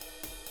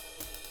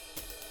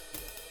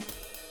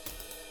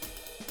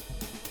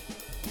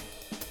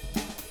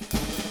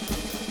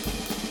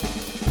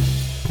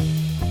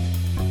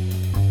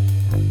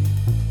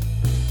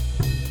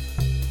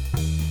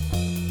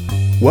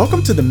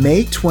Welcome to the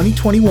May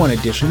 2021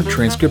 edition of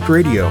Transcript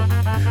Radio.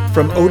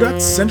 From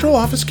ODOT's Central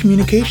Office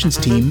Communications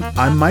team,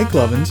 I'm Mike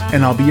Lovins,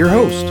 and I'll be your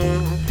host.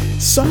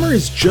 Summer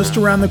is just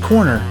around the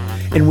corner,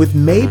 and with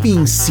May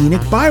being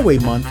Scenic Byway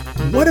Month,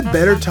 what a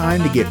better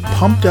time to get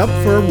pumped up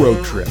for a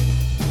road trip.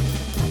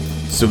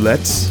 So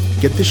let's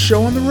get this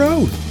show on the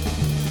road.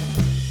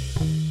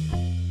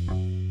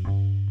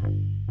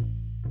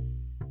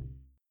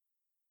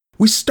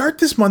 We start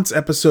this month's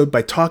episode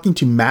by talking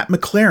to Matt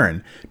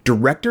McLaren,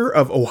 director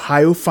of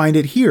Ohio Find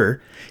It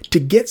Here, to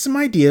get some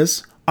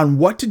ideas on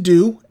what to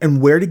do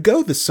and where to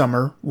go this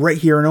summer right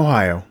here in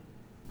Ohio.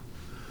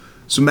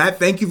 So Matt,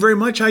 thank you very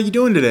much. How you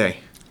doing today?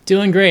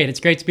 Doing great. It's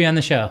great to be on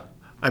the show.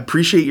 I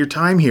appreciate your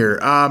time here.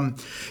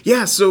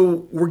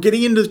 So we're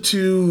getting into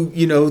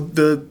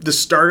the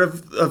start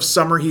of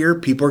summer here.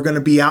 People are going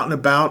to be out and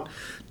about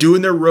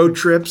doing their road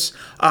trips.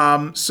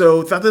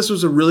 So thought this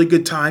was a really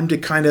good time to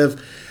kind of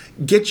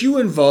get you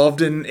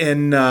involved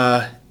in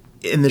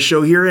the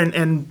show here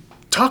and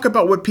talk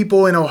about what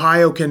people in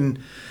Ohio can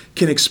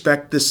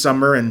expect this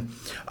summer. And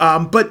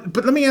but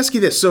let me ask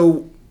you this.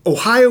 So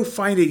Ohio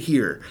Find It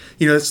Here.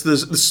 It's the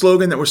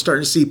slogan that we're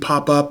starting to see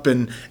pop up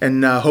and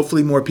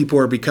hopefully more people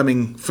are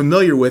becoming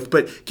familiar with.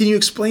 But can you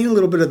explain a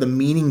little bit of the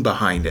meaning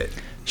behind it?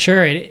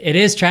 Sure. It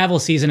is travel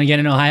season again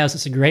in Ohio, so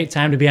it's a great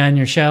time to be on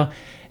your show.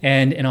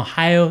 And in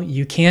Ohio,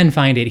 you can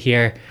find it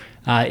here.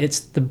 It's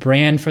the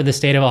brand for the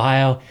state of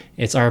Ohio.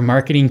 It's our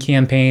marketing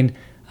campaign.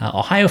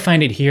 Ohio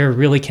Find It Here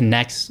really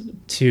connects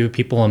to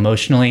people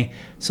emotionally.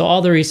 So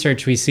all the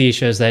research we see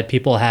shows that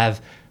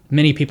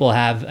many people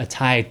have a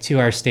tie to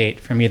our state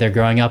from either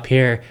growing up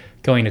here,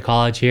 going to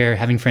college here,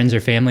 having friends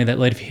or family that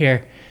live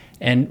here.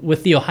 And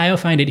with the Ohio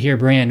Find It Here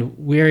brand,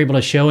 we're able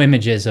to show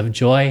images of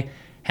joy,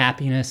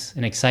 happiness,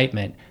 and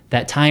excitement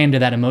that tie into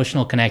that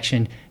emotional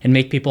connection and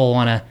make people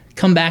want to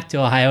come back to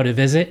Ohio to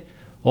visit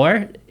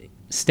or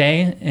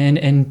stay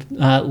and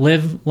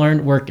live,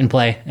 learn, work, and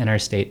play in our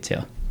state too.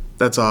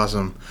 That's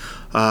awesome.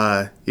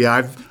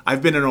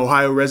 I've been an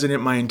Ohio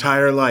resident my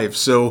entire life,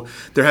 so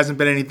there hasn't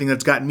been anything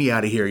that's gotten me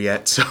out of here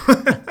yet. So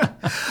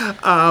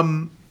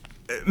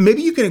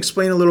maybe you can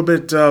explain a little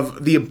bit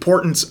of the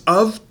importance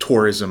of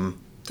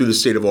tourism through the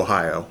state of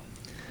Ohio.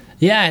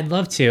 Yeah, I'd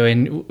love to.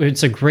 And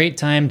it's a great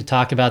time to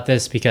talk about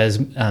this because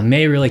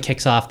May really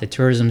kicks off the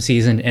tourism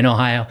season in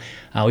Ohio.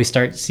 We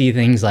start to see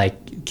things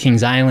like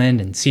Kings Island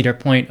and Cedar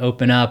Point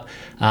open up.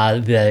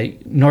 The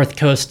North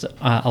Coast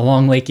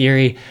along Lake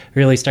Erie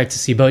really starts to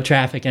see boat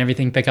traffic and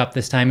everything pick up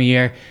this time of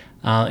year.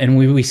 And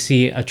we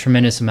see a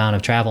tremendous amount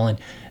of travel.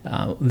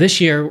 And this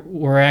year,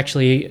 we're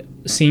actually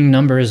seeing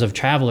numbers of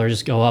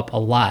travelers go up a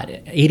lot.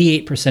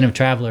 88% of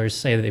travelers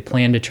say that they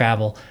plan to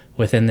travel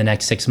within the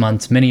next 6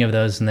 months, many of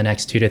those in the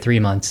next 2 to 3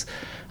 months.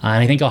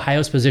 And I think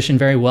Ohio's positioned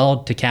very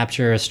well to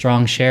capture a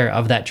strong share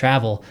of that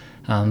travel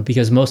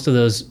because most of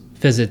those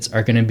visits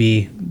are going to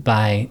be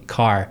by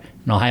car.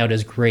 And Ohio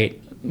does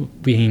great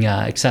being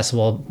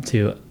accessible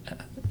to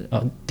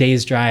a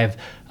day's drive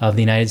of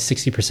the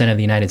 60% of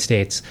the United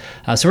States.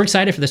 So we're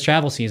excited for this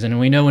travel season. And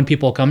we know when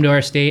people come to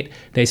our state,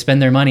 they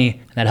spend their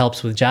money. That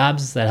helps with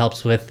jobs. That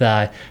helps with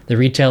the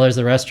retailers,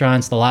 the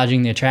restaurants, the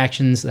lodging, the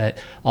attractions that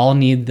all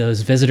need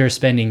those visitor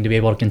spending to be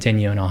able to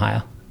continue in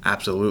Ohio.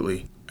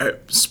 Absolutely.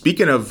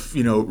 Speaking of,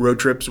 road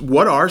trips,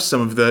 what are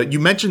some of you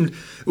mentioned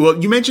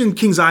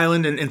Kings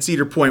Island and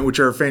Cedar Point, which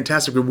are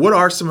fantastic, but what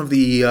are some of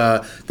the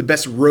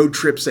best road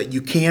trips that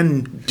you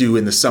can do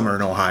in the summer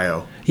in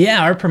Ohio?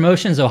 Yeah, our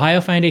promotions,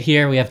 Ohio Find It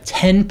Here. We have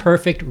 10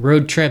 perfect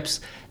road trips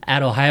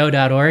at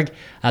ohio.org.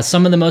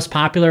 Some of the most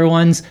popular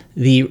ones,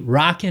 the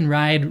Rock and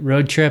Ride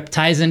road trip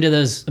ties into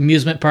those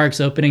amusement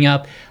parks opening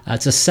up.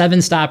 It's a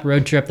 7-stop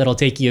road trip that'll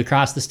take you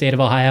across the state of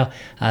Ohio.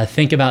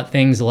 Think about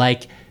things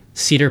like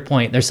Cedar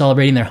Point. They're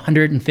celebrating their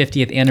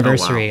 150th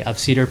anniversary of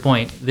Cedar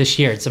Point this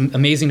year. It's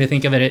amazing to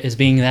think of it as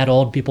being that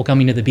old, people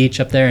coming to the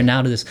beach up there and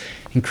now to this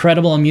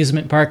incredible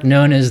amusement park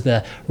known as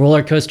the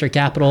roller coaster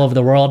capital of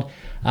the world.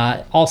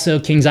 Also,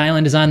 Kings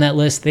Island is on that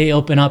list. They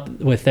open up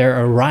with their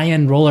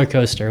Orion roller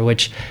coaster,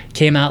 which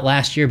came out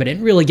last year, but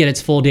didn't really get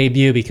its full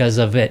debut because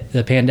of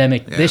the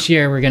pandemic. Yeah. This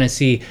year, we're going to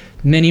see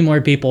many more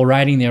people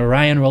riding the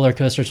Orion roller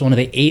coaster. It's one of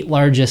the 8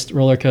 largest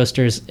roller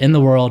coasters in the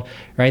world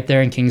right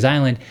there in Kings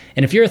Island.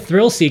 And if you're a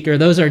thrill seeker,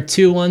 those are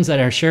 2 ones that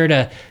are sure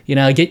to,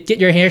 get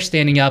your hair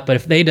standing up. But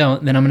if they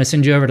don't, then I'm going to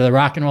send you over to the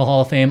Rock and Roll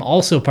Hall of Fame,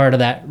 also part of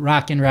that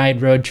Rock and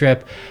Ride road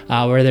trip,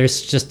 where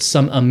there's just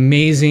some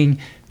amazing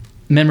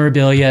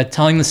memorabilia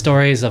telling the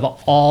stories of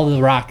all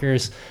the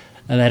rockers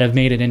that have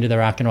made it into the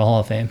Rock and Roll Hall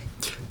of Fame.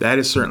 That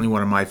is certainly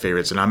one of my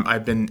favorites, and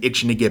I've been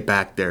itching to get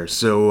back there.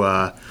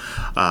 So,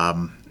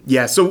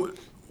 So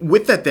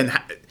with that, then,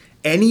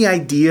 any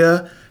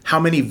idea how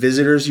many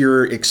visitors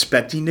you're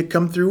expecting to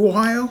come through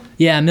Ohio?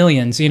 Yeah,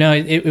 millions.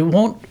 It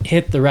won't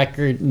hit the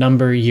record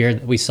number year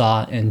that we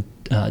saw in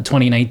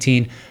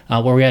 2019,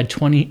 where we had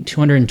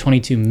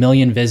 222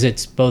 million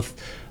visits,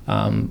 both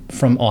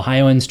from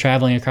Ohioans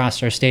traveling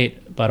across our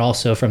state, but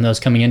also from those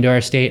coming into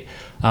our state.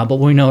 But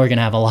we know we're going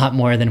to have a lot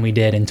more than we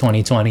did in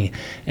 2020.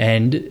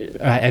 And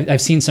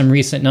I've seen some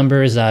recent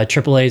numbers.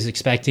 AAA is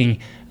expecting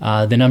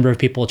the number of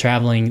people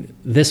traveling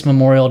this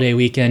Memorial Day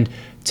weekend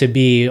to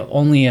be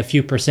only a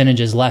few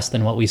percentages less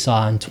than what we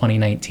saw in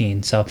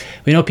 2019. So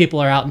we know people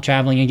are out and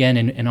traveling again,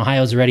 and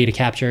Ohio's ready to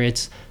capture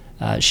its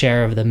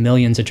share of the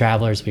millions of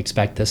travelers we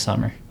expect this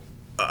summer.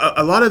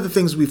 A lot of the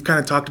things we've kind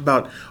of talked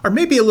about are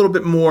maybe a little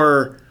bit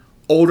more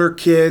older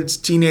kids,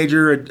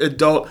 teenager,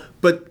 adult,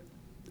 but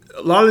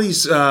a lot of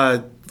these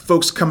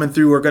folks coming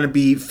through are going to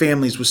be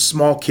families with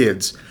small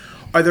kids.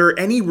 Are there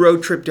any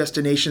road trip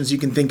destinations you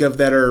can think of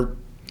that are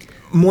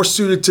more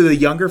suited to the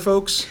younger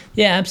folks?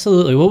 Yeah,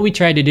 absolutely. What we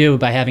tried to do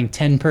by having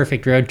 10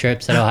 perfect road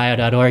trips at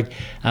ohio.org,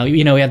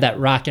 we have that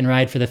rock and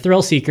ride for the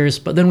thrill seekers,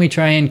 but then we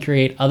try and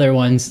create other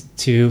ones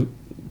to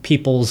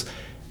people's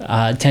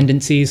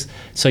tendencies.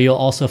 So you'll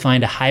also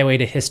find a Highway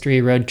to History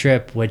road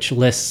trip, which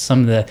lists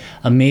some of the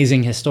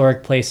amazing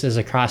historic places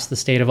across the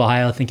state of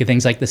Ohio. Think of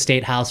things like the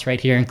State House right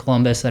here in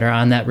Columbus that are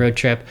on that road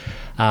trip.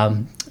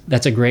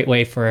 That's a great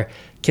way for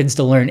kids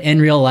to learn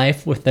in real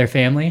life with their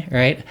family,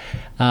 right?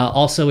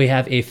 Also, we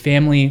have a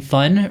family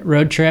fun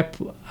road trip.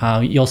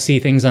 You'll see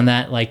things on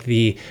that like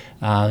the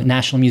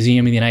National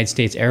Museum of the United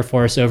States Air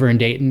Force over in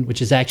Dayton,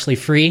 which is actually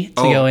free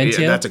to go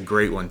into. Yeah, that's a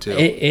great one too.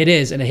 It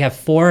is, and they have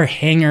 4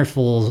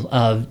 hangarfuls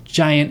of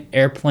giant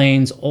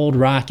airplanes, old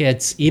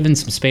rockets, even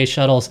some space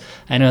shuttles.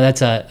 I know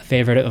that's a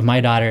favorite of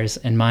my daughters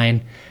and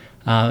mine.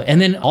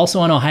 And then also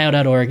on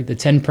ohio.org, the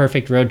 10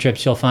 perfect road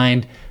trips you'll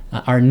find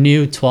our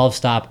new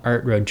 12-stop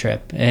art road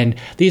trip. And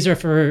these are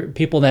for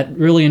people that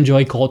really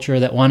enjoy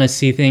culture, that want to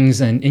see things,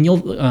 and you'll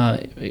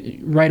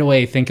right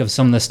away think of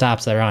some of the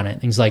stops that are on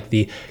it. Things like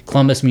the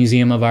Columbus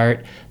Museum of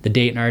Art, the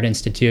Dayton Art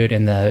Institute,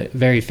 and the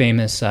very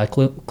famous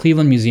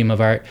Cleveland Museum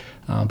of Art.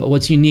 But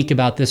what's unique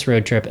about this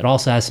road trip, it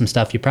also has some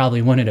stuff you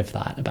probably wouldn't have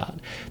thought about.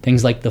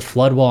 Things like the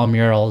floodwall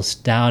murals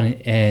down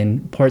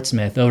in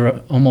Portsmouth,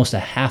 over almost a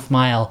half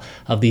mile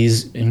of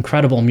these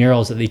incredible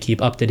murals that they keep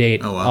up to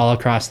date all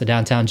across the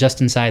downtown,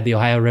 just inside the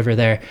Ohio River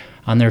there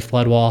on their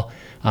floodwall.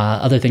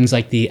 Other things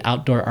like the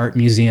Outdoor Art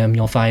Museum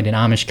you'll find in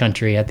Amish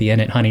country at the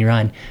end at Honey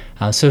Run.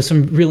 So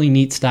some really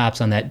neat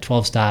stops on that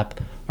 12-stop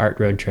art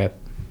road trip.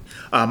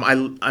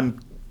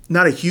 I'm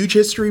not a huge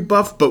history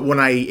buff, but when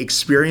I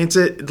experience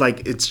it,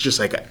 like, it's just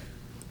like,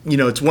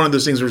 it's one of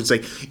those things where it's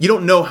like, you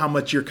don't know how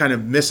much you're kind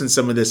of missing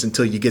some of this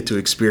until you get to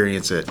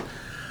experience it.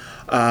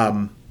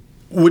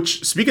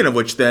 Speaking of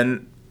which,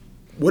 then,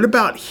 what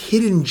about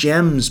hidden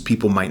gems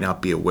people might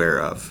not be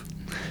aware of?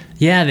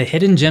 Yeah, the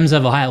hidden gems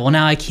of Ohio. Well,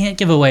 now I can't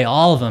give away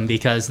all of them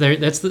because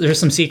there's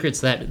some secrets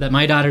that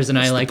my daughters and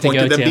I like to go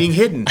to. The point of them being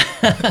hidden.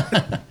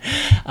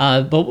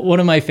 But one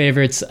of my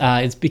favorites,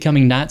 it's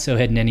becoming not so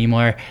hidden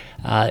anymore.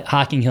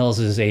 Hocking Hills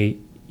is a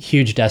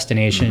huge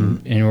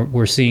destination, and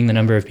we're seeing the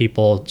number of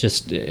people,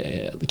 just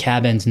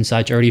cabins and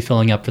such, already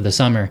filling up for the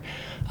summer.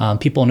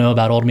 People know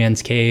about Old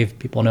Man's Cave.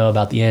 People know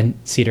about the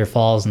Cedar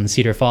Falls and the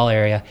Cedar Fall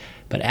area.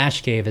 But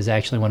Ash Cave is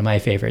actually one of my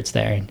favorites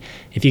there. And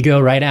if you go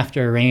right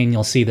after a rain,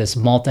 you'll see this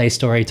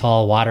multi-story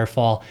tall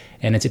waterfall,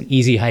 and it's an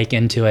easy hike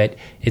into it.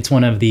 It's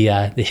one of the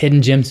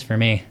hidden gems for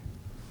me.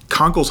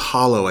 Conkle's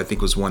Hollow, I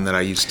think, was one that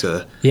I used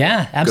to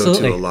go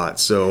to a lot.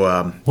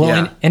 So,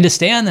 and to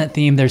stay on that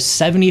theme, there's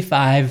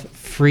 75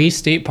 free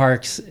state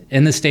parks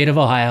in the state of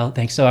Ohio,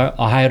 thanks to our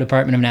Ohio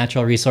Department of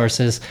Natural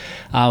Resources.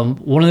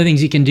 One of the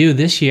things you can do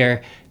this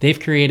year, they've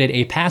created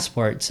a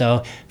passport.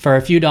 So for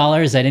a few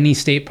dollars at any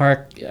state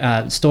park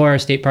store,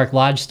 state park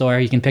lodge store,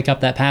 you can pick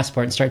up that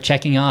passport and start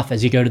checking off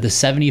as you go to the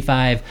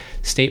 75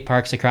 state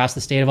parks across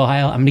the state of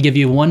Ohio. I'm going to give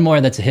you one more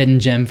that's a hidden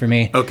gem for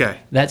me. Okay.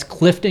 That's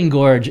Clifton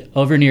Gorge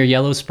over near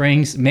Yellow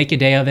Springs. Make a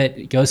day of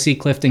it. Go see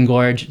Clifton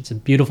Gorge. It's a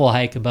beautiful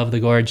hike above the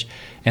gorge.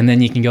 And then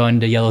you can go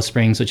into Yellow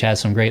Springs, which has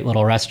some great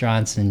little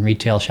restaurants and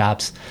retail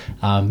shops.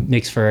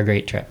 Makes for a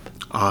great trip.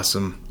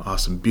 Awesome.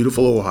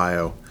 Beautiful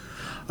Ohio.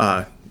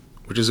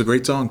 Which is a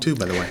great song too,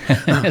 by the way.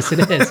 Yes,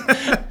 it is.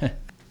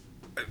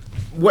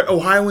 What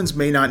Ohioans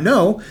may not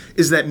know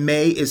is that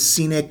May is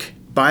Scenic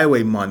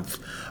Byway Month.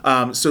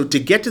 So to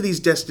get to these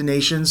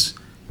destinations,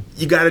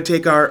 you got to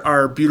take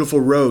our beautiful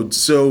roads.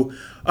 So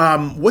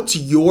what's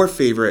your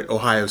favorite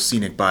Ohio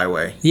Scenic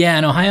Byway? Yeah,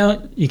 in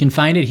Ohio, you can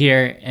find it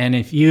here. And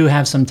if you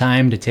have some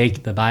time to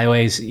take the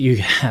byways, you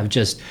have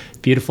just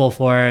beautiful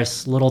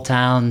forests, little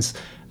towns,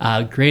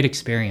 great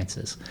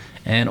experiences.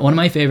 And one of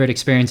my favorite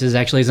experiences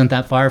actually isn't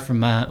that far from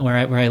where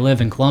I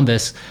live in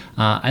Columbus.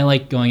 I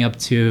like going up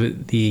to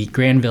the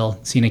Granville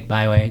Scenic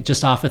Byway,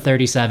 just off of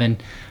 37.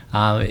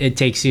 It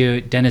takes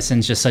you,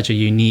 Denison's just such a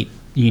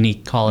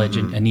unique college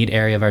and a neat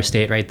area of our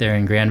state right there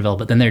in Granville,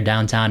 but then their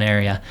downtown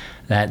area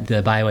that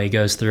the byway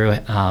goes through,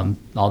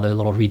 all the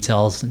little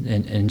retails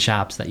and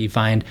shops that you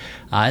find.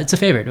 It's a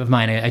favorite of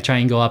mine. I try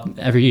and go up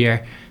every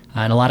year.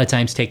 And a lot of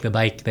times take the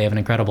bike. They have an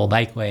incredible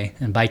bikeway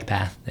and bike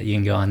path that you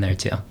can go on there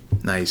too.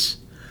 Nice.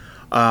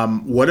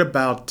 What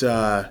about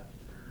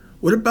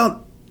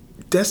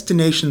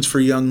destinations for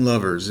young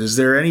lovers? Is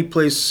there any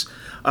place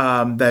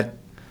that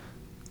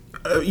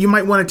you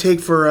might want to take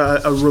for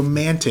a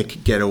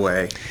romantic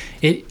getaway?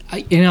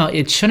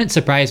 It shouldn't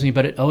surprise me,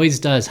 but it always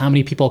does how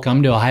many people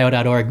come to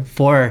Ohio.org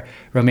for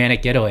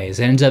romantic getaways.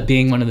 It ends up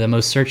being one of the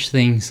most searched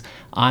things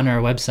on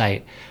our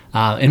website.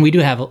 And we do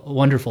have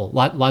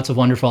lots of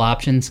wonderful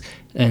options.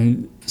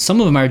 And some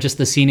of them are just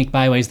the scenic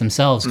byways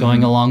themselves.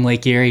 Going along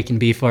Lake Erie can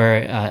be for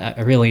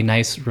a really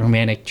nice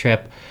romantic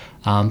trip.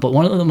 But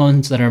one of the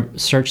ones that are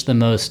searched the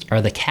most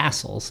are the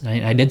castles.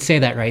 I did say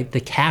that right, the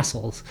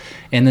castles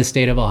in the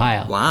state of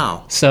Ohio.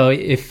 Wow. So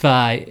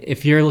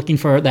if you're looking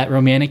for that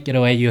romantic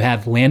getaway, you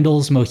have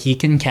Landell's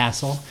Mohican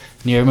Castle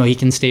near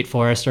Mohican State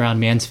Forest around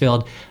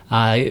Mansfield.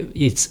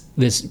 It's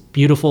this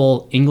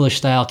beautiful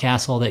English-style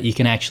castle that you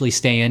can actually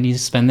stay in. You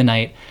spend the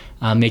night,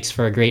 makes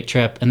for a great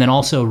trip. And then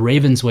also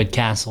Ravenswood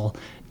Castle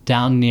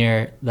down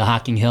near the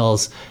Hocking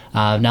Hills.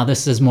 Now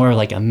this is more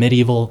like a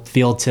medieval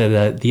feel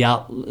to the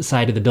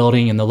outside of the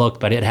building and the look,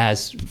 but it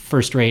has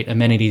first-rate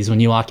amenities when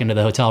you walk into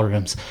the hotel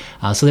rooms.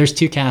 So there's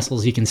 2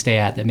 castles you can stay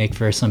at that make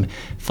for some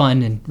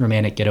fun and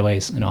romantic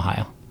getaways in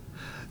Ohio.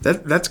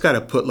 That's got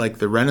to put like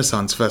the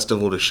Renaissance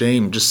Festival to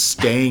shame, just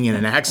staying in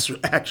an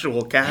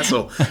actual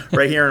castle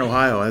right here in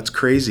Ohio. That's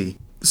crazy.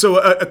 So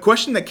a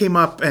question that came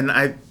up, and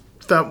I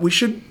thought we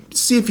should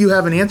see if you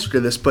have an answer to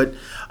this, but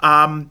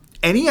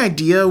any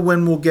idea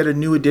when we'll get a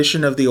new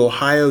edition of the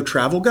Ohio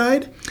Travel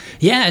Guide?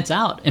 Yeah, it's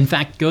out. In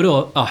fact, go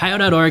to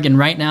ohio.org, and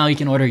right now you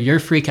can order your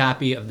free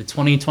copy of the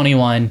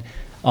 2021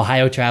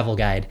 Ohio Travel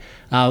Guide.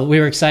 We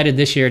were excited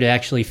this year to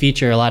actually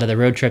feature a lot of the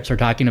road trips we're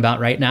talking about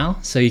right now,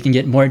 so you can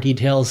get more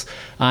details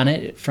on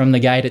it from the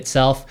guide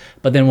itself.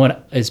 But then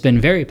what has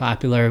been very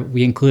popular,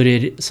 we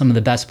included some of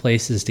the best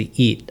places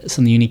to eat,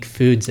 some of the unique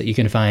foods that you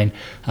can find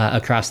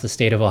across the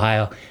state of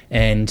Ohio,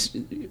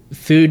 and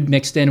food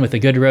mixed in with a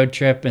good road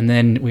trip. And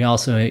then we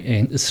also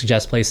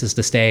suggest places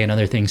to stay and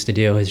other things to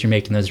do as you're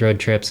making those road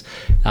trips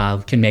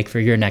can make for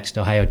your next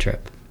Ohio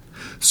trip.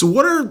 So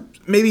what are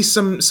maybe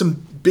some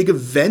big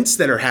events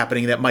that are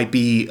happening that might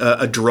be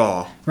a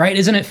draw? Right.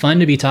 Isn't it fun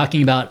to be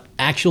talking about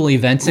actual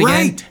events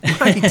again?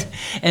 Right.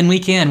 And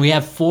we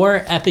have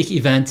 4 epic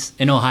events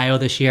in Ohio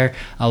this year.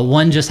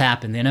 One just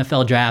happened, the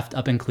NFL draft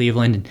up in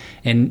Cleveland,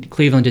 and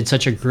Cleveland did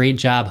such a great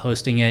job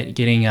hosting it,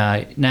 getting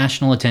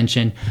national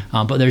attention.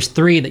 But there's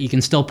 3 that you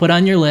can still put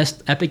on your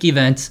list, epic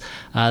events.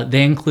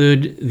 They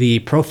include the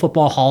Pro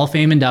Football Hall of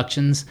Fame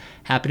inductions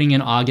happening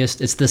in August.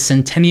 It's the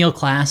Centennial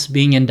class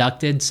being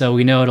inducted, so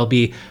we know it'll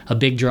be a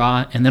big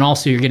draw. And then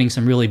also you're getting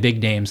some really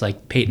big names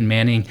like Peyton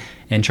Manning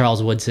and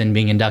Charles Woodson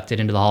being inducted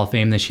into the Hall of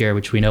Fame this year,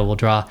 which we know will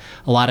draw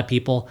a lot of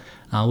people.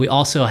 We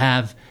also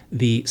have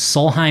the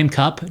Solheim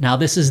Cup. Now,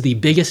 this is the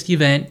biggest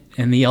event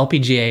in the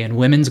LPGA and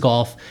women's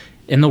golf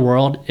in the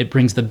world. It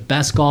brings the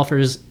best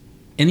golfers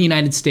in the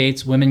United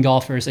States, women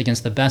golfers,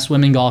 against the best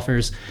women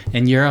golfers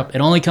in Europe.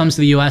 It only comes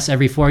to the U.S.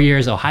 every 4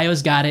 years.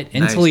 Ohio's got it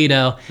in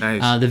Toledo,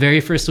 the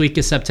very first week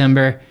of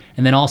September.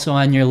 And then also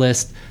on your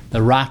list,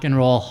 the Rock and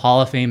Roll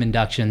Hall of Fame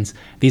inductions.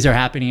 These are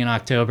happening in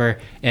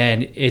October,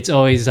 and it's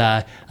always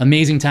an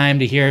amazing time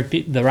to hear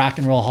the Rock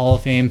and Roll Hall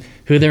of Fame,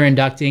 who they're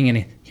inducting,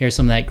 and hear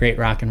some of that great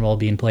rock and roll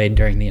being played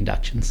during the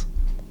inductions.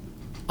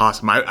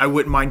 Awesome. I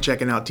wouldn't mind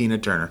checking out Tina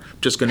Turner.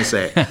 Just going to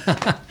say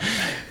it.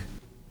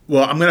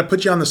 Well, I'm going to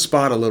put you on the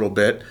spot a little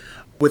bit.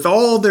 With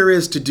all there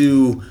is to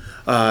do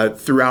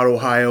throughout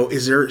Ohio,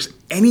 is there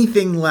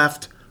anything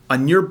left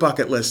on your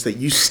bucket list that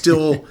you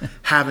still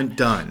haven't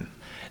done?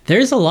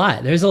 There's a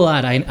lot.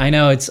 I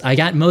know I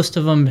got most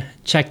of them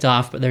checked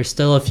off, but there's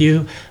still a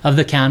few of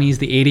the counties,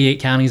 the 88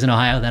 counties in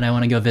Ohio, that I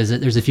want to go visit.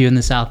 There's a few in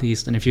the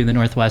southeast and a few in the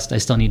northwest I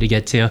still need to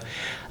get to.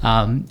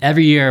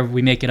 Every year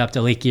we make it up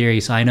to Lake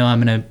Erie, so I know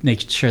I'm going to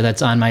make sure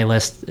that's on my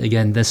list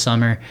again this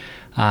summer.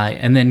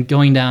 And then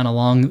going down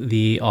along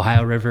the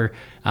Ohio River,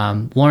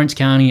 Lawrence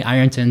County,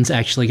 Ironton's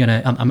actually going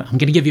to, I'm going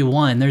to give you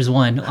one. There's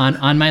one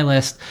on my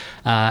list.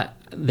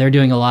 They're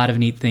doing a lot of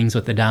neat things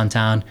with the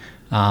downtown.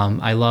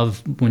 I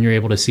love when you're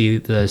able to see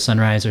the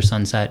sunrise or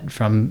sunset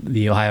from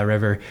the Ohio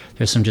River.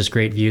 There's some just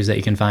great views that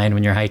you can find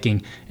when you're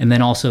hiking. And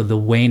then also the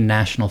Wayne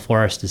National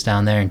Forest is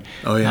down there.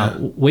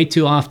 And, way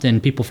too often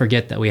people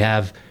forget that we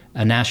have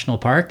a national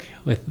park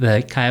with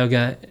the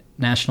Cuyahoga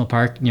National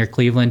Park near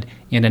Cleveland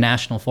and a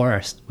national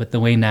forest with the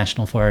Wayne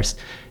National Forest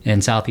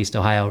in southeast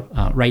Ohio,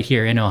 right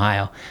here in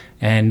Ohio.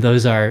 And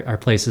those are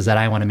places that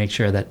I want to make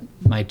sure that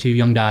my 2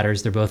 young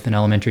daughters, they're both in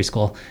elementary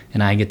school,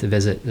 and I get to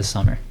visit this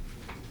summer.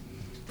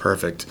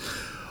 Perfect.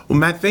 Well,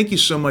 Matt, thank you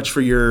so much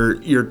for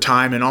your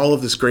time and all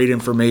of this great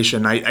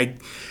information. I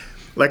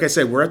like I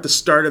said, we're at the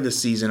start of the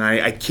season.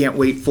 I can't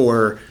wait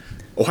for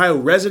Ohio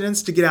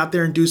residents to get out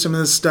there and do some of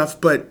this stuff,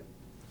 but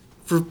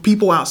for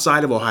people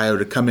outside of Ohio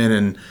to come in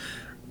and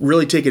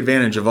really take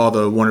advantage of all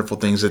the wonderful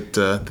things that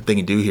they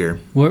can do here.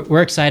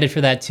 We're excited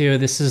for that too.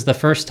 This is the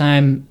first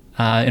time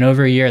in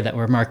over a year that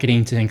we're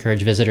marketing to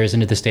encourage visitors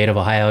into the state of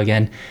Ohio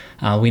again.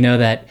 We know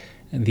that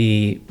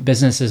the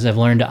businesses have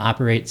learned to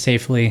operate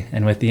safely,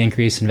 and with the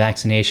increase in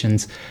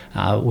vaccinations,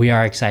 we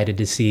are excited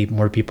to see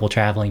more people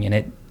traveling,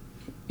 and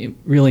I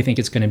really think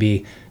it's going to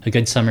be a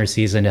good summer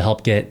season to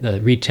help get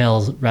the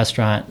retail,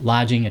 restaurant,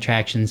 lodging,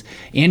 attractions,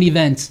 and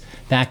events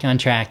back on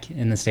track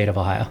in the state of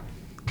Ohio.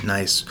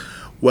 Nice.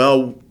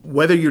 Well,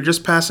 whether you're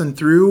just passing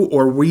through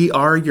or we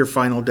are your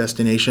final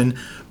destination,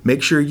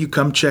 make sure you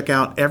come check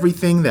out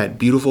everything that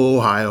beautiful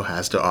Ohio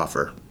has to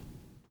offer.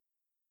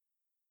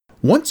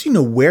 Once you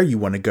know where you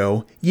want to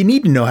go, you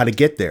need to know how to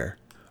get there.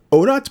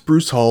 ODOT's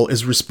Bruce Hall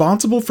is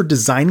responsible for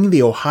designing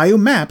the Ohio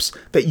maps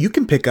that you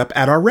can pick up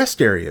at our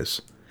rest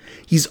areas.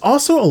 He's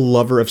also a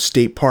lover of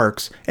state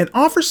parks and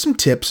offers some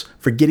tips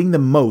for getting the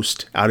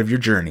most out of your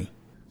journey.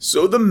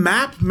 So the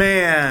map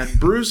man,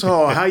 Bruce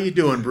Hall, how you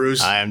doing,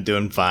 Bruce? I am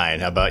doing fine.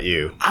 How about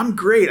you? I'm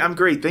great.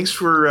 Thanks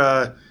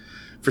for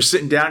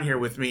sitting down here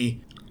with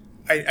me.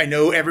 I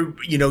know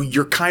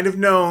you're kind of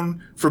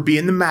known for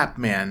being the map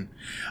man,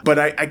 but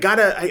I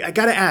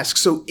gotta ask.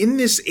 So in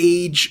this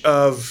age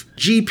of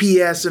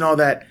GPS and all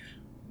that,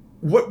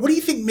 what do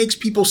you think makes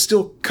people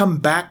still come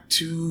back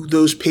to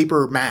those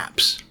paper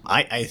maps?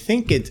 I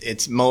think it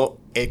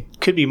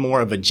could be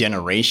more of a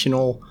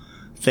generational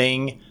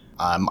thing.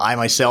 I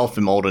myself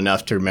am old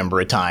enough to remember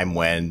a time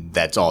when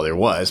that's all there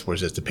was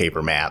just a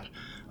paper map.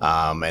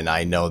 And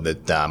I know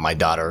that my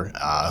daughter,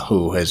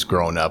 who has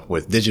grown up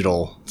with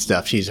digital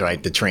stuff, she's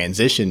right the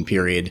transition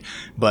period.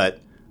 But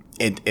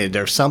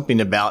there's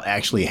something about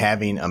actually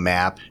having a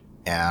map.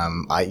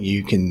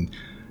 You can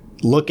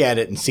look at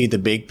it and see the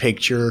big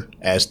picture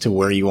as to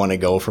where you want to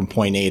go from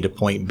point A to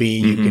point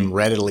B. Mm-hmm. You can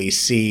readily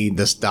see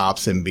the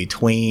stops in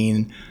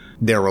between.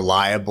 They're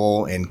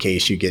reliable in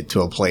case you get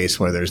to a place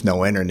where there's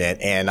no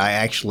internet. And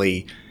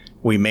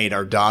we made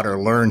our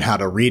daughter learn how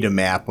to read a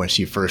map when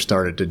she first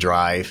started to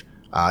drive,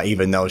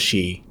 even though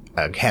she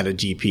had a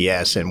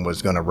GPS and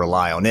was going to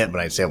rely on it. But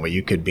I said, well,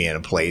 you could be in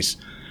a place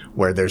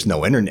where there's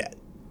no internet.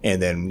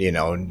 And then,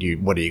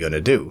 what are you going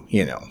to do?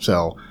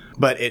 So,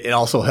 but it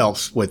also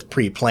helps with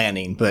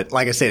pre-planning. But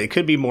like I said, it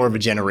could be more of a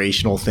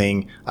generational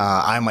thing.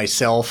 I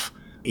myself,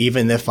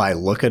 even if I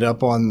look it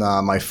up on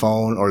my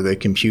phone or the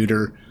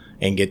computer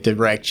and get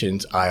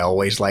directions, I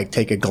always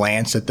take a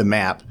glance at the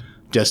map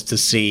just to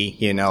see,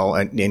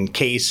 in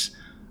case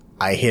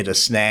I hit a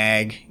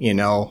snag,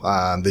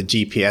 the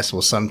GPS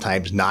will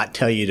sometimes not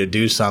tell you to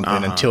do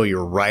something until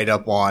you're right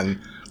up on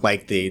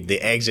the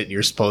exit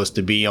you're supposed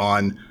to be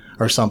on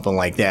or something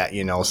like that,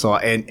 So,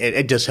 and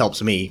it just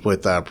helps me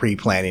with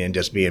pre-planning and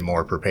just being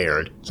more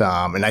prepared.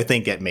 And I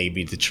think that may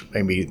be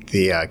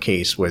the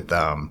case with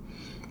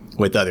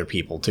other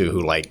people too who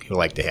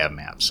like to have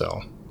maps.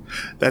 So.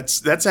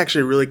 That's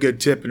actually a really good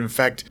tip. And in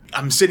fact,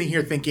 I'm sitting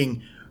here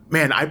thinking,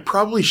 man, I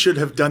probably should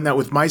have done that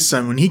with my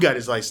son when he got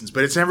his license,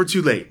 but it's never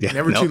too late. Yeah,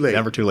 too late.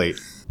 Never too late.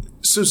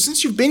 So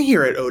since you've been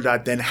here at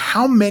ODOT, then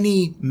how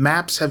many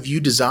maps have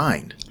you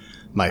designed?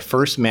 My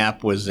first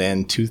map was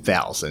in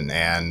 2000.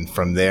 And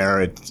from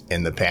there,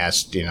 in the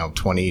past,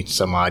 20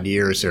 some odd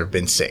years, there have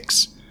been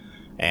 6.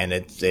 And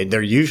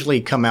they're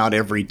usually come out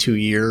every 2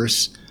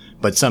 years,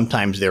 but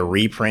sometimes they're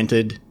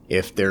reprinted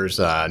if there's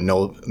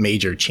no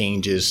major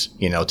changes,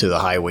 to the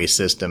highway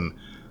system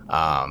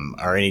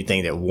or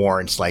anything that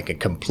warrants a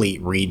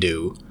complete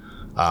redo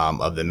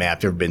of the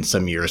map. There have been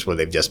some years where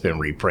they've just been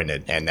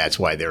reprinted, and that's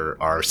why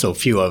there are so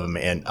few of them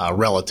and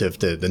relative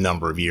to the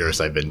number of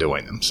years I've been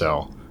doing them.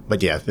 So,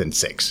 but yeah, it's been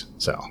 6.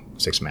 So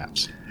 6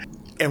 maps.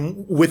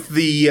 And with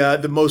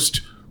the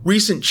most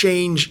recent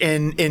change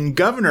in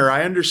governor,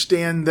 I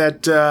understand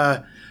that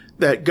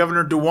that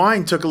Governor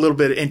DeWine took a little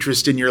bit of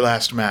interest in your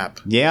last map.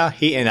 Yeah,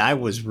 he and I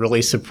was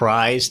really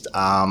surprised.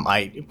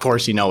 Of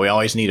course, we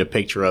always need a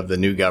picture of the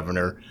new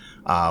governor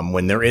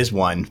when there is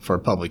one for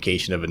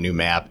publication of a new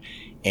map.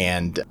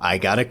 And I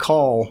got a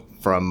call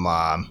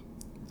from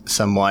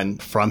someone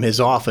from his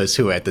office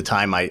who at the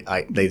time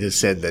they just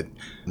said that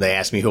they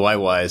asked me who I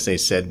was. They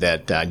said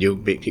that you'll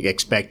be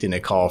expecting a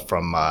call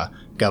from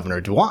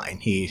Governor DeWine.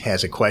 He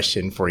has a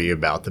question for you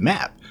about the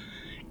map.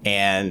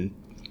 And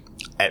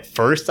at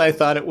first, I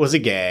thought it was a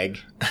gag.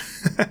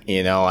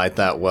 I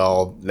thought,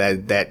 well,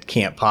 that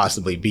can't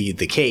possibly be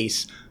the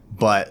case.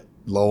 But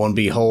lo and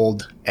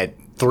behold, at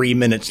 3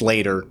 minutes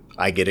later,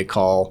 I get a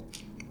call,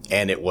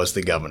 and it was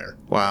the governor.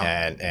 Wow.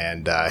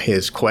 And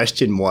his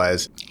question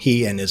was,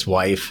 he and his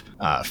wife,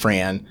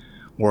 Fran,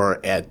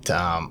 were at,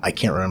 I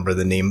can't remember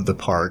the name of the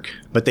park,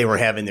 but they were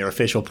having their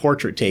official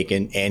portrait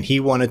taken, and he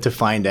wanted to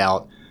find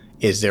out,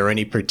 is there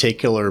any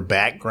particular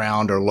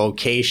background or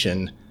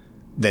location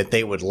that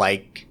they would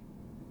like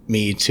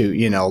me to,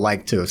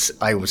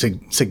 I would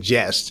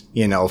suggest,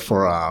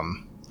 for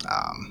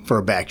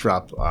a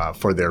backdrop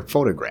for their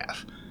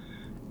photograph.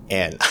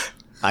 And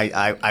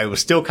I was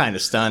still kind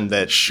of stunned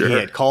that he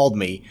had called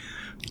me.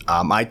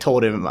 I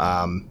told him,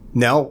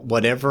 no,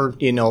 whatever,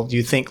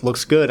 you think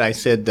looks good. I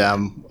said,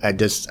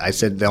 I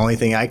said, the only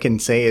thing I can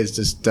say is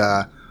just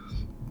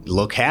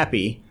look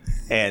happy.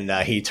 And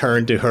he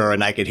turned to her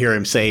and I could hear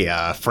him say,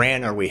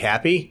 Fran, are we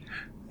happy?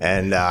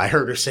 And I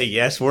heard her say,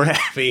 yes, we're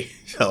happy.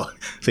 So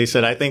he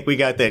said, I think we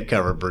got that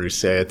covered,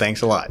 Bruce.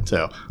 Thanks a lot.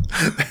 So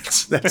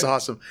that's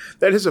awesome.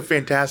 That is a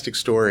fantastic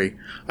story.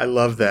 I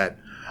love that.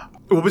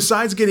 Well,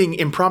 besides getting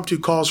impromptu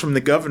calls from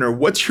the governor,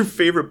 what's your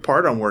favorite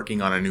part on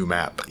working on a new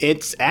map?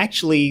 It's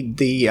actually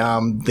the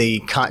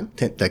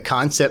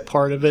concept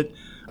part of it,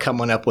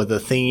 coming up with a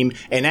theme,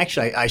 and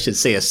actually I should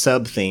say a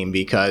sub theme,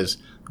 because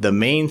the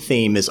main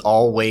theme is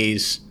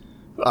always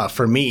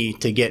for me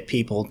to get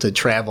people to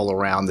travel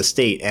around the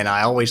state, and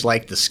I always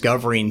like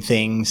discovering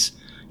things.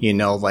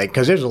 Like,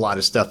 because there's a lot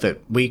of stuff that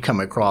we come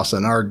across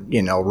on our,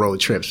 road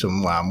trips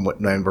and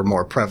were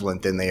more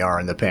prevalent than they are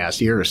in the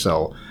past year or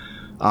so.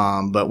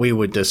 But we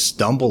would just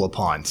stumble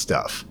upon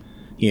stuff,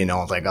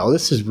 like, oh,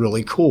 this is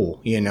really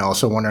cool,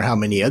 so I wonder how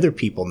many other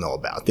people know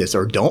about this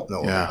or don't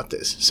know about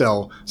this.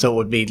 So it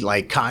would be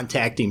like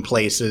contacting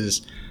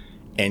places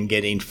and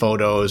getting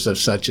photos of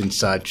such and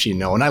such,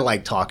 and I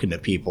like talking to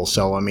people.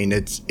 So, I mean,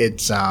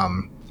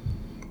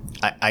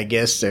 I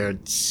guess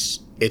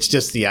it's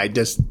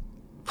just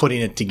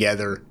putting it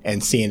together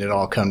and seeing it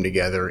all come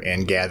together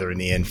and gathering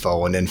the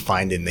info and then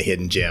finding the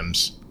hidden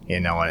gems,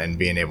 and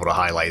being able to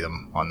highlight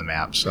them on the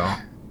map. So,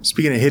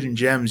 speaking of hidden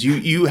gems,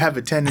 you have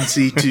a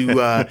tendency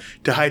to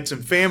hide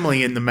some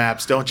family in the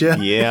maps, don't you?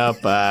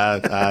 Yep.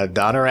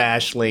 Daughter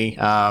Ashley,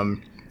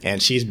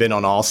 and she's been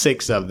on all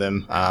 6 of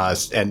them.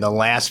 And the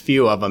last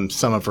few of them,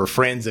 some of her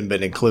friends have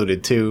been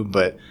included too.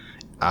 But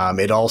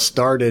it all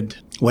started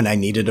when I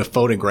needed a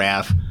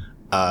photograph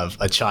of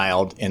a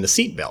child in a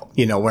seatbelt,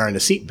 wearing a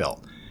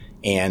seatbelt.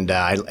 And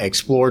I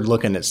explored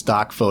looking at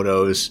stock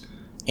photos,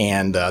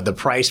 and the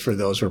price for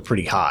those were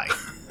pretty high.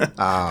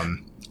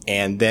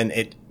 And then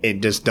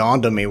it just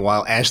dawned on me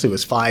while Ashley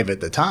was 5 at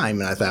the time,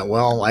 and I thought,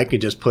 well, I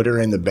could just put her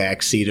in the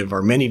back seat of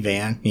our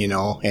minivan,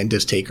 and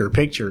just take her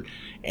picture.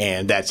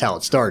 And that's how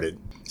it started.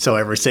 So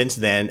ever since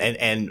then,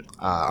 and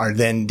our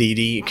then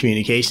DD,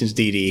 communications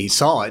DD, he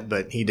saw it,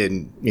 but he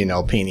didn't,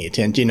 pay any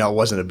attention. It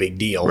wasn't a big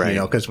deal, right.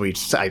 Because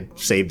I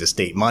saved the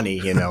state money,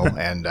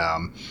 and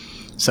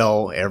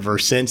so ever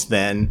since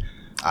then,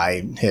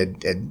 I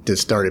had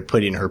just started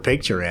putting her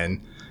picture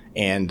in,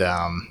 and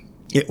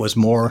it was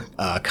more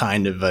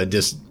kind of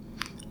just,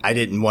 I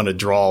didn't want to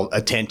draw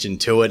attention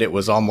to it. It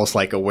was almost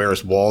like a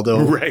Where's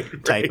Waldo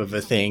type of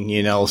a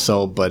thing,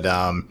 So, but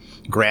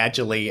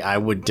gradually I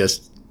would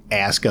just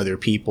ask other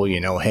people,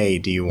 hey,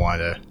 do you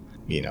want to,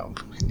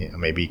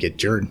 maybe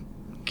get your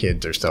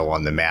kids or so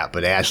on the map?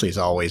 But Ashley's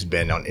always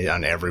been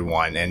on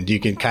everyone. And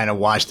you can kind of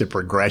watch the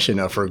progression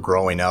of her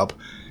growing up,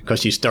 because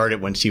she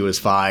started when she was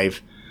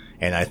 5.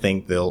 And I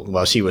think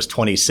she was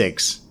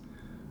 26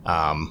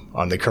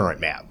 on the current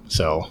map.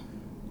 So,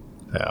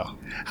 yeah.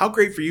 How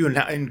great for you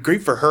and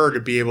great for her to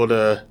be able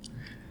to,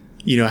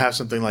 have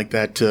something like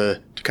that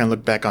to kind of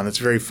look back on. That's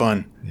very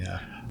fun. Yeah.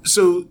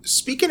 So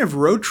speaking of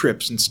road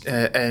trips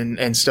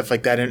and stuff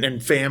like that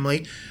and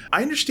family,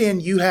 I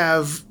understand you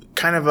have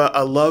kind of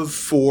a love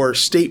for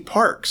state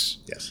parks.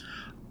 Yes.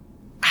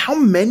 How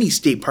many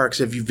state parks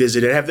have you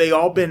visited? Have they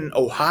all been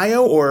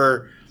Ohio,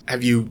 or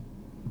have you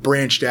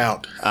branched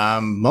out?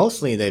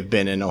 Mostly they've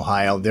been in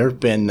Ohio. There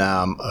have been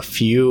a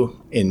few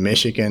in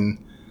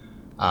Michigan,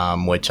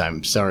 which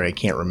I'm sorry I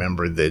can't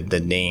remember the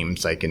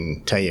names. I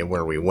can tell you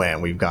where we went.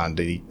 We've gone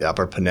to the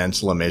Upper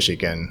Peninsula,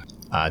 Michigan,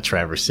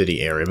 Traverse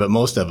City area, but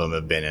most of them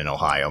have been in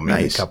Ohio.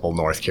 Maybe a couple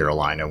North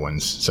Carolina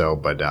ones. So,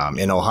 but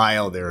in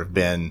Ohio there have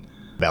been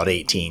about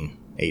 18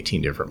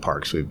 different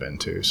parks we've been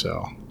to.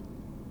 So.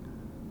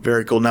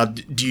 Very cool. Now,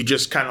 do you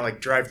just kind of like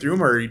drive through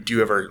them, or do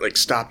you ever like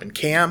stop and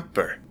camp?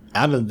 Or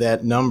out of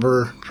that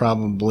number,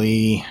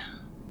 probably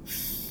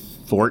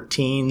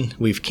 14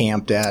 we've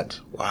camped at.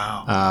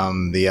 Wow.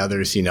 The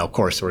others, of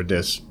course,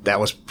 that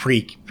was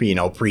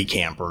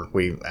pre-camper.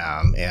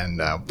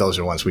 Those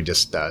are ones we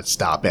just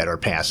stop at or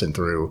passing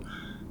through,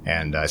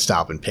 and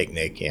stop and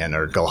picnic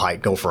or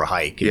go for a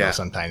hike.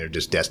 Sometimes they're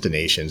just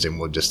destinations, and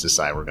we'll just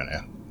decide we're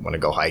want to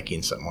go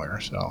hiking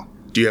somewhere. So,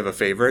 do you have a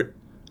favorite?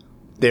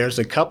 There's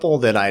a couple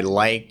that I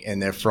like,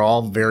 and they're for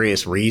all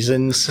various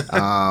reasons.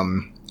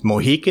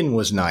 Mohican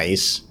was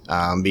nice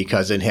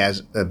because it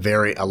has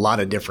a lot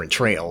of different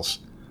trails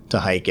to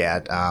hike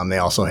at. They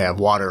also have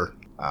water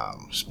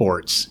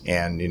sports,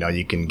 and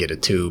you can get a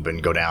tube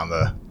and go down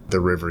the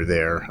river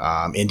there.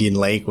 Indian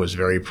Lake was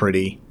very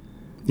pretty.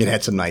 It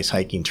had some nice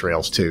hiking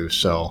trails too.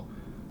 So,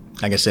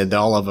 like I said,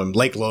 all of them.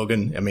 Lake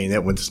Logan, I mean,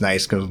 that was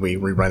nice because we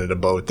rented a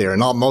boat there, and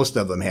most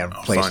of them have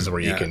places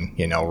where you can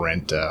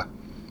rent a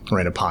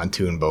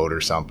pontoon boat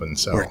or something.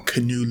 So, or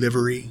canoe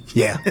livery.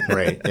 Yeah,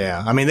 right.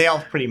 Yeah, I mean, they all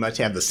pretty much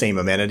have the same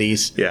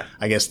amenities. Yeah,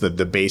 I guess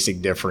the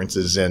basic difference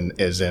is in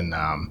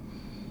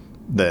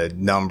the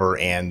number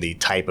and the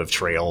type of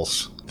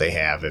trails they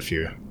have if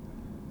you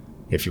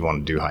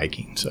want to do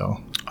hiking.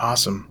 So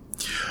awesome.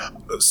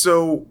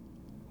 So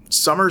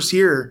summer's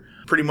here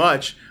pretty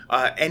much.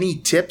 Any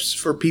tips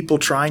for people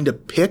trying to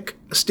pick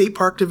a state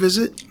park to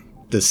visit?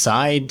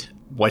 Decide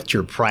what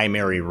your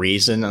primary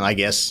reason, and I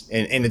guess,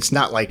 and it's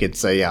not like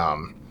it's a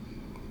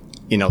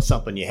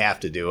something you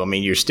have to do. I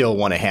mean, you still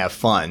want to have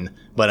fun,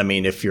 but I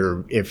mean, if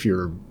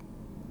you're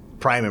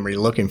primarily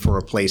looking for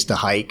a place to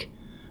hike,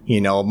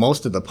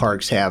 most of the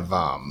parks have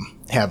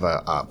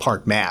a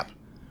park map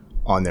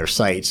on their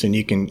sites, and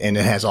it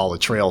has all the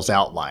trails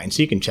outlined,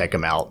 so you can check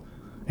them out,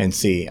 and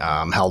see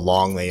how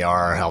long they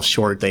are, how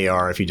short they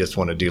are, if you just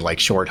want to do like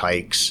short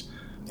hikes,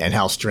 and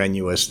how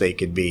strenuous they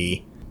could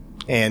be.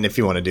 And if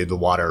you want to do the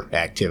water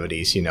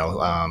activities,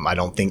 I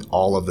don't think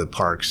all of the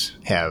parks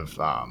have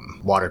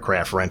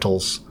watercraft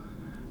rentals,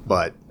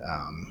 but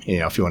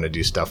if you want to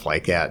do stuff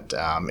like that,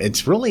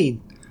 it's really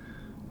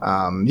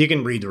you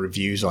can read the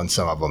reviews on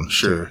some of them,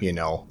 sure,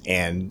 too,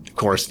 and of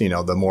course,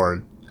 the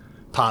more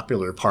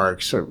popular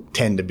parks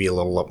tend to be a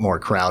little more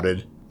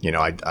crowded.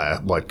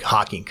 Like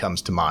Hocking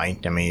comes to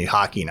mind. I mean,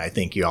 Hocking, I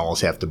think you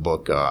almost have to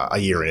book a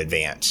year in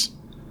advance.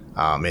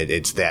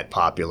 It's that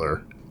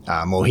popular.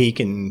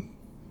 Mohican,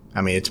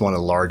 I mean, it's one of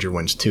the larger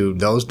ones too.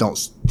 Those don't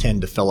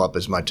tend to fill up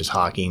as much as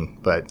Hocking,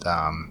 but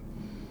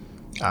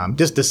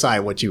just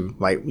decide what you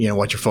might,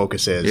 what your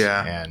focus is,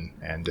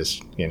 and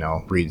just do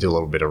a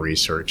little bit of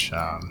research.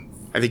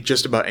 I think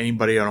just about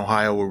anybody in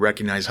Ohio will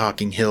recognize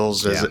Hocking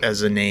Hills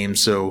as a name.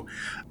 So,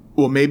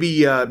 well,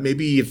 maybe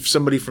if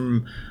somebody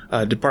from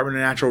Department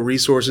of Natural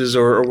Resources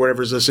or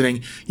whatever's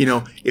listening,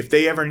 if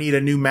they ever need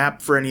a new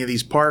map for any of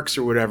these parks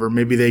or whatever,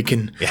 maybe they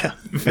can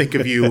think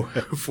of you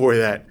for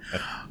that.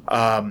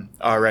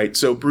 All right.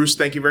 So, Bruce,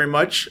 thank you very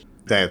much.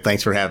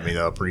 Thanks for having me,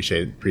 though.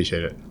 Appreciate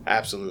it.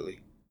 Absolutely.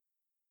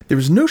 There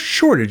was no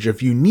shortage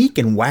of unique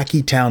and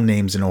wacky town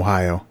names in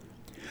Ohio.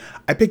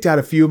 I picked out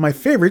a few of my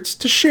favorites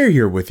to share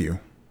here with you.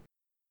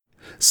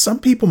 Some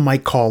people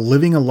might call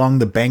living along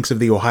the banks of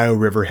the Ohio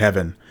River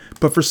heaven,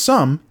 but for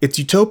some, it's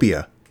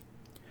utopia.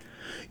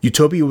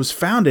 Utopia was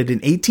founded in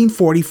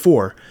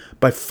 1844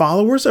 by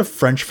followers of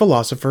French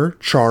philosopher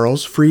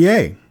Charles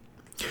Fourier.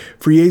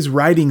 Fourier's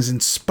writings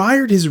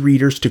inspired his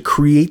readers to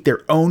create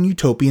their own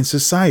utopian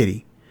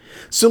society.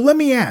 So let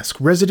me ask,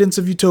 residents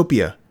of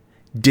Utopia,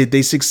 did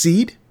they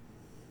succeed?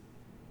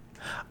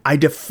 I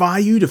defy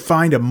you to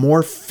find a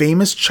more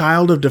famous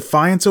child of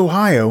Defiance,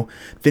 Ohio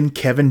than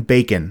Kevin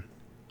Bacon.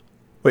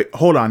 Wait,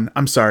 hold on.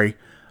 I'm sorry.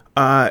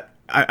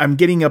 I'm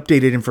getting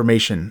updated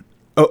information.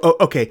 Oh,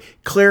 okay.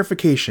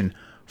 Clarification.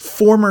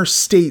 Former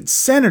state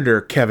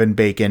senator Kevin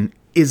Bacon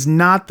is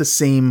not the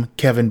same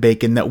Kevin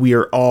Bacon that we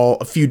are all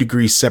a few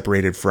degrees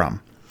separated from.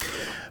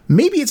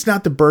 Maybe it's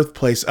not the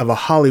birthplace of a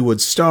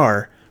Hollywood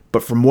star,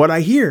 but from what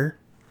I hear,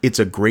 it's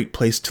a great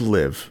place to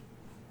live.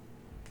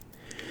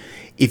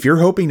 If you're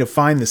hoping to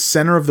find the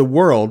center of the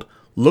world,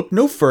 look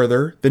no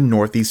further than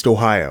Northeast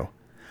Ohio.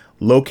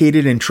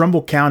 Located in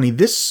Trumbull County,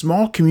 this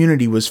small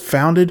community was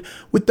founded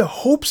with the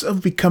hopes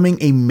of becoming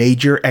a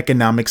major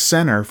economic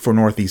center for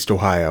Northeast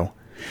Ohio.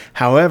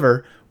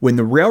 However, when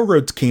the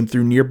railroads came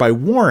through nearby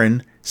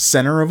Warren,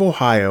 center of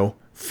Ohio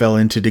fell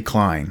into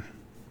decline.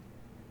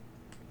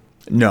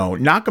 No,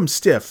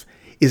 Knock'em-Stiff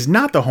is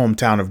not the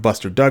hometown of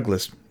Buster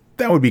Douglas.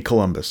 That would be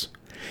Columbus.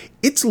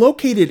 It's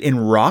located in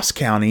Ross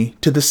County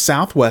to the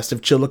southwest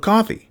of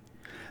Chillicothe.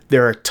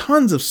 There are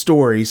tons of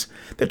stories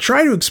that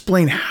try to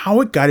explain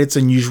how it got its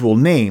unusual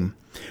name,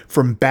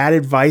 from bad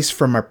advice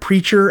from a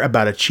preacher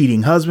about a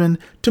cheating husband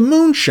to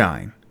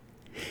moonshine.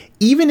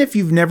 Even if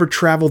you've never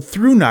traveled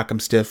through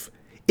Knock'em-Stiff,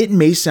 it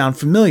may sound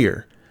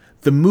familiar.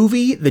 The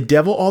movie The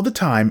Devil All the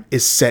Time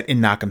is set in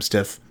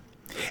Knock'em-Stiff,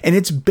 and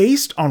it's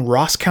based on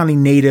Ross County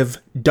native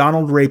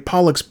Donald Ray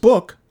Pollock's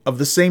book of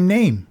the same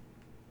name.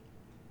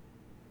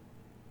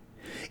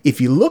 If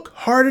you look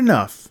hard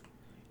enough,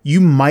 you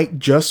might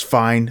just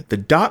find the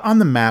dot on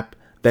the map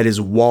that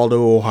is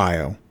Waldo,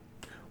 Ohio.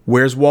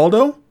 Where's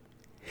Waldo?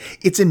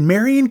 It's in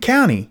Marion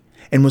County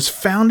and was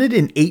founded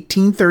in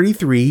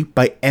 1833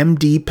 by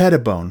M.D.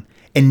 Pettibone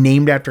and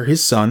named after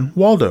his son,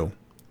 Waldo.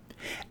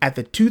 At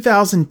the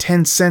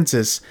 2010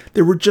 census,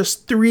 there were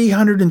just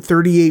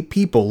 338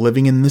 people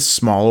living in this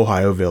small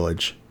Ohio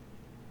village.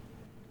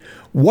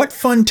 What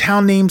fun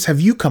town names have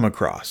you come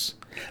across?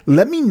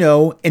 Let me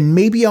know, and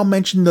maybe I'll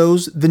mention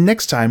those the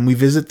next time we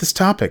visit this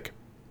topic.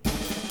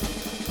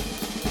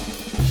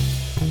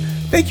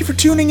 Thank you for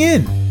tuning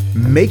in.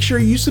 Make sure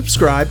you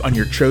subscribe on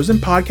your chosen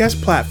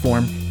podcast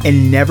platform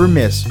and never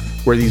miss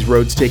where these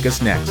roads take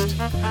us next.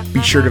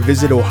 Be sure to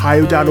visit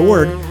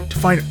ohio.org to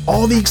find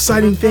all the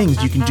exciting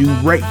things you can do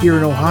right here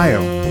in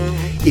Ohio.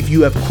 If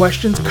you have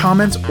questions,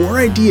 comments, or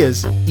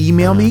ideas,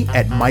 email me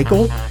at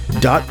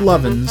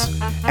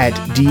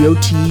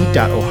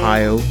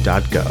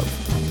michael.lovins@dot.ohio.gov.